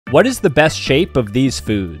What is the best shape of these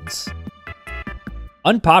foods?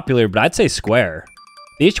 Unpopular, but I'd say square.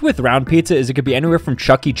 The issue with round pizza is it could be anywhere from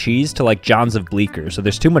Chuck E. Cheese to like John's of Bleecker, so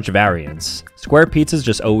there's too much variance. Square pizza's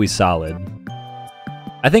just always solid.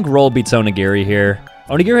 I think roll beats onigiri here.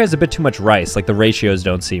 Onigiri has a bit too much rice, like the ratios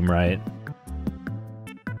don't seem right.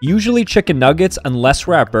 Usually chicken nuggets unless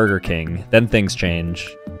we're at Burger King, then things change.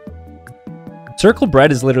 Circle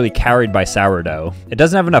bread is literally carried by sourdough. It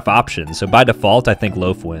doesn't have enough options, so by default I think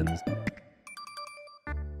loaf wins.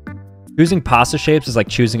 Choosing pasta shapes is like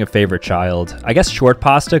choosing a favorite child. I guess short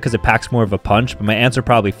pasta because it packs more of a punch, but my answer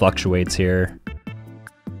probably fluctuates here.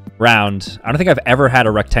 Round. I don't think I've ever had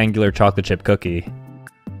a rectangular chocolate chip cookie.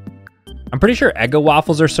 I'm pretty sure Eggo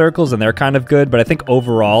waffles are circles and they're kind of good, but I think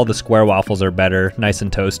overall the square waffles are better, nice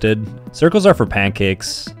and toasted. Circles are for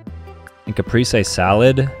pancakes. And caprese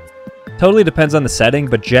salad. Totally depends on the setting,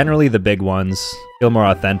 but generally the big ones feel more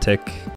authentic.